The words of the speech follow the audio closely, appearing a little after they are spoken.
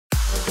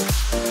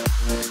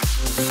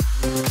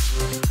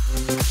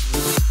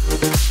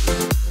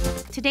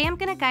Today I'm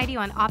going to guide you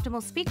on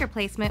optimal speaker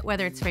placement,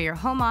 whether it's for your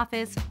home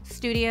office,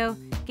 studio,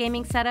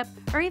 gaming setup,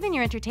 or even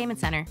your entertainment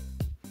center.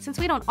 Since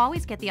we don't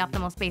always get the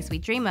optimal space we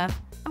dream of,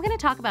 I'm going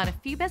to talk about a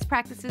few best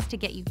practices to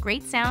get you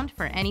great sound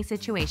for any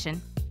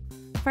situation.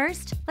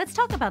 First, let's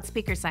talk about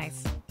speaker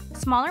size.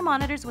 Smaller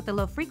monitors with a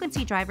low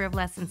frequency driver of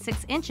less than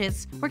 6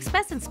 inches works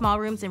best in small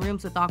rooms and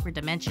rooms with awkward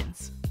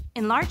dimensions.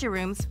 In larger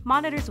rooms,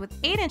 monitors with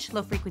 8-inch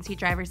low frequency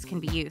drivers can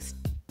be used.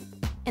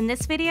 In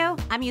this video,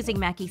 I'm using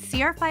Mackie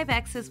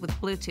CR5Xs with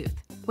Bluetooth,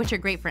 which are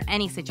great for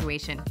any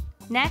situation.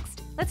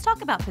 Next, let's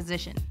talk about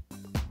position.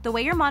 The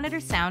way your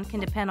monitors sound can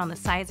depend on the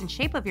size and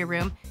shape of your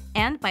room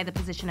and by the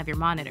position of your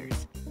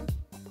monitors.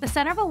 The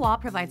center of a wall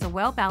provides a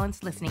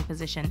well-balanced listening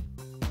position.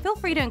 Feel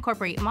free to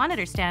incorporate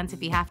monitor stands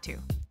if you have to.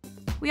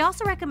 We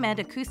also recommend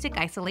acoustic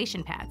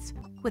isolation pads.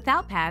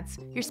 Without pads,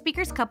 your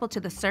speakers couple to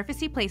the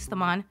surface you place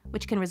them on,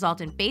 which can result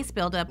in bass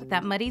buildup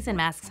that muddies and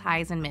masks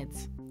highs and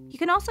mids. You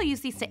can also use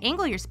these to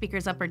angle your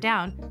speakers up or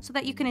down so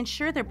that you can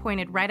ensure they're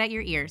pointed right at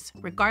your ears,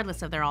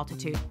 regardless of their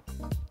altitude.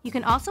 You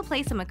can also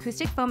place some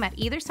acoustic foam at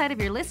either side of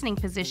your listening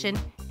position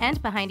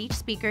and behind each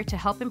speaker to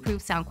help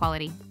improve sound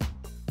quality.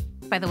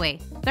 By the way,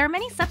 there are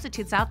many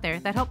substitutes out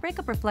there that help break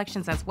up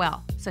reflections as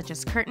well, such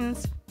as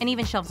curtains and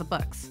even shelves of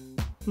books.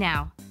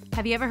 Now,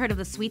 have you ever heard of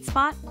the sweet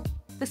spot?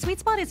 The sweet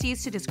spot is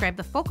used to describe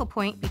the focal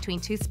point between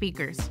two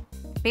speakers.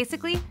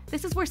 Basically,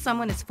 this is where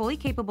someone is fully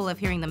capable of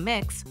hearing the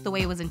mix the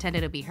way it was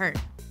intended to be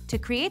heard. To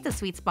create the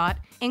sweet spot,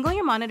 angle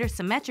your monitor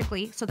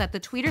symmetrically so that the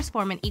tweeters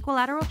form an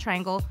equilateral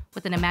triangle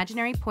with an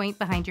imaginary point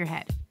behind your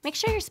head. Make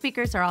sure your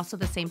speakers are also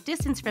the same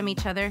distance from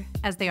each other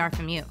as they are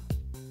from you.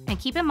 And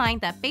keep in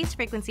mind that bass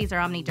frequencies are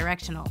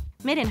omnidirectional.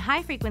 Mid and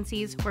high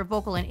frequencies, where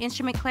vocal and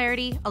instrument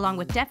clarity, along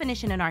with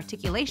definition and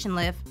articulation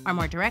live, are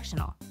more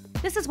directional.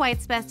 This is why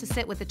it's best to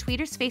sit with the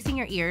tweeters facing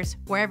your ears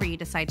wherever you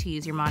decide to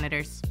use your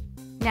monitors.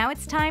 Now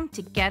it's time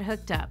to get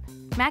hooked up.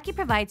 Mackie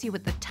provides you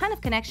with a ton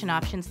of connection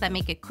options that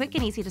make it quick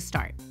and easy to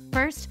start.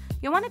 First,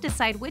 you'll want to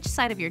decide which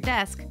side of your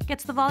desk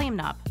gets the volume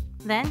knob.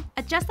 Then,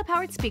 adjust the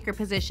powered speaker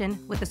position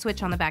with the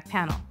switch on the back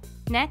panel.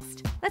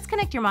 Next, let's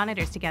connect your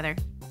monitors together.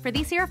 For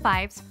these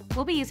CR5s,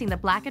 we'll be using the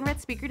black and red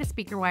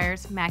speaker-to-speaker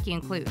wires Mackie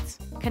includes.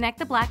 Connect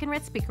the black and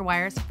red speaker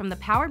wires from the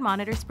powered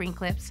monitor spring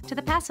clips to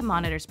the passive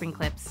monitor spring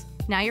clips.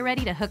 Now you're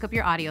ready to hook up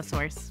your audio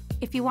source.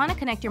 If you want to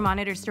connect your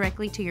monitors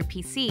directly to your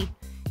PC,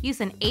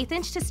 use an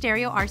 1/8-inch to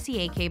stereo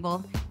RCA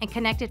cable and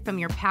connect it from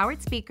your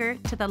powered speaker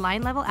to the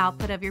line-level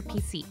output of your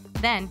PC.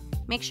 Then,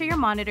 make sure your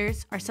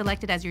monitors are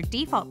selected as your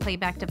default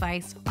playback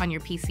device on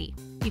your PC.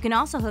 You can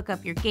also hook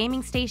up your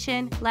gaming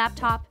station,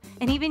 laptop,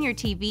 and even your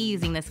TV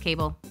using this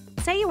cable.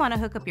 Say you want to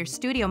hook up your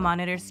studio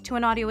monitors to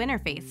an audio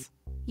interface.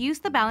 Use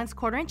the balanced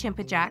 1/4-inch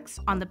input jacks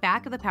on the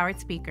back of the powered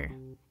speaker.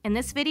 In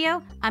this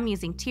video, I'm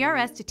using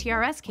TRS to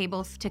TRS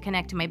cables to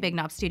connect to my Big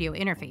Knob Studio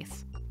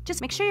interface.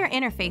 Just make sure your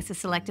interface is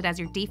selected as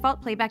your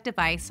default playback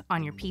device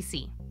on your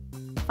PC.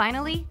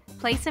 Finally,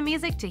 play some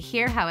music to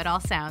hear how it all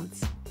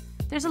sounds.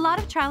 There's a lot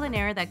of trial and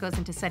error that goes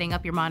into setting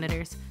up your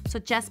monitors, so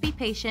just be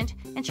patient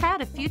and try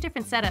out a few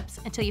different setups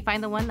until you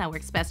find the one that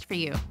works best for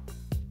you.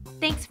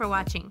 Thanks for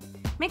watching.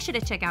 Make sure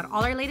to check out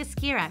all our latest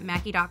gear at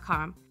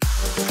Mackie.com.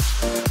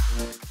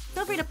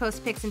 Feel free to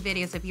post pics and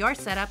videos of your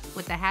setup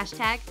with the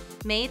hashtag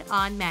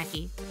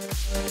 #MadeOnMackie.